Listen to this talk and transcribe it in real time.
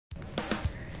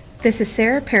This is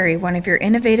Sarah Perry, one of your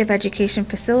innovative education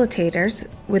facilitators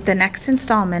with the next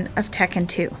installment of Tech in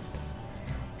 2.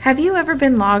 Have you ever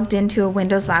been logged into a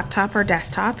Windows laptop or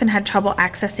desktop and had trouble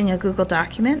accessing a Google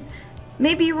document?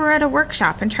 Maybe you were at a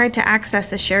workshop and tried to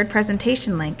access a shared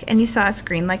presentation link and you saw a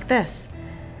screen like this.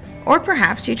 Or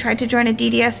perhaps you tried to join a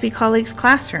DDSB colleague's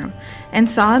classroom and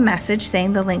saw a message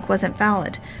saying the link wasn't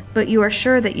valid, but you are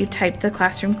sure that you typed the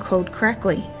classroom code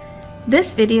correctly.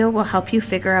 This video will help you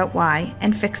figure out why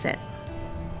and fix it.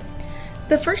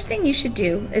 The first thing you should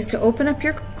do is to open up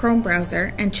your Chrome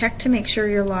browser and check to make sure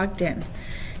you're logged in.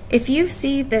 If you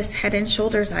see this Head &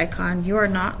 Shoulders icon, you are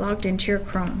not logged into your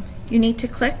Chrome. You need to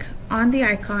click on the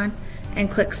icon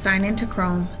and click Sign into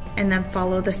Chrome and then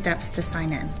follow the steps to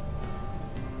sign in.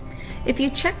 If you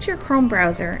checked your Chrome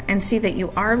browser and see that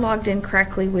you are logged in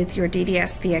correctly with your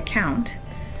DDSB account,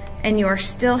 and you are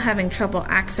still having trouble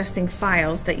accessing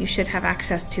files that you should have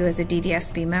access to as a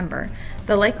DDSB member,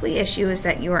 the likely issue is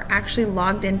that you are actually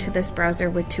logged into this browser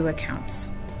with 2 accounts.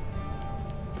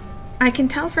 I can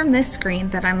tell from this screen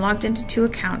that I'm logged into 2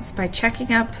 accounts by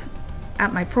checking up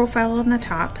at my profile on the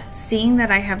top, seeing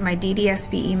that I have my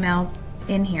DDSB email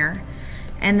in here,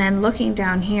 and then looking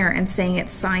down here and saying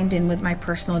it's signed in with my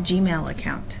personal Gmail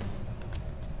account.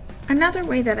 Another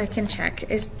way that I can check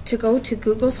is to go to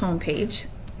Google's homepage,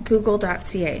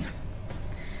 google.ca.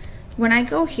 When I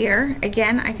go here,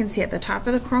 again, I can see at the top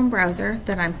of the Chrome browser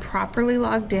that I'm properly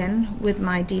logged in with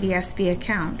my DDSB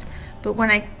account, but when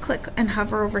I click and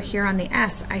hover over here on the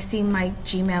S, I see my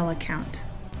Gmail account.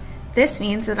 This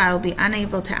means that I will be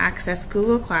unable to access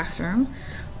Google Classroom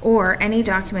or any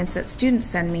documents that students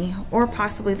send me, or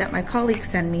possibly that my colleagues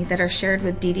send me that are shared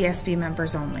with DDSB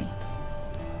members only.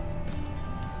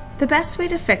 The best way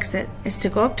to fix it is to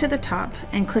go up to the top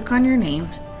and click on your name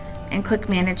and click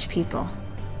Manage People.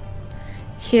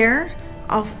 Here,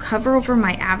 I'll hover over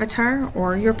my avatar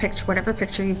or your picture, whatever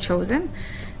picture you've chosen,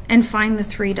 and find the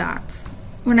 3 dots.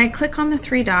 When I click on the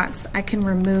 3 dots, I can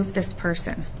remove this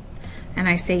person. And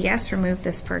I say, yes, remove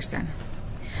this person.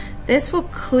 This will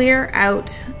clear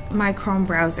out my Chrome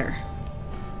browser.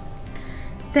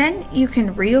 Then you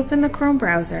can reopen the Chrome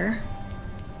browser,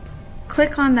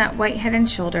 click on that white Head &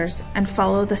 Shoulders, and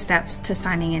follow the steps to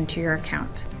signing into your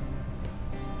account.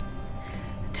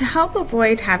 To help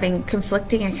avoid having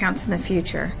conflicting accounts in the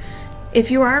future, if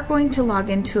you are going to log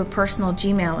into a personal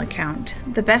Gmail account,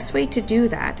 the best way to do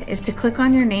that is to click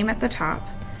on your name at the top,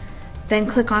 then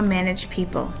click on Manage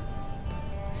People.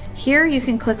 Here you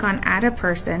can click on Add a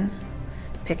Person,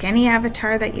 pick any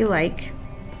avatar that you like,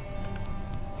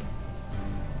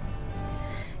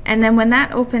 and then when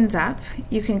that opens up,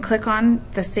 you can click on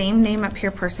the same name up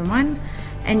here, Person 1,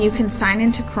 and you can sign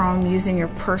into Chrome using your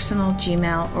personal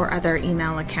Gmail or other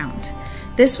email account.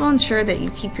 This will ensure that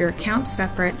you keep your accounts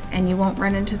separate and you won't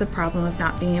run into the problem of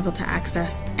not being able to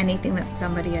access anything that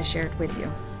somebody has shared with you.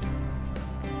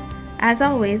 As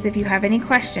always, if you have any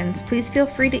questions, please feel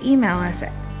free to email us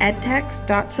at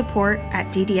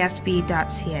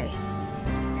edtechs.support@ddsb.ca.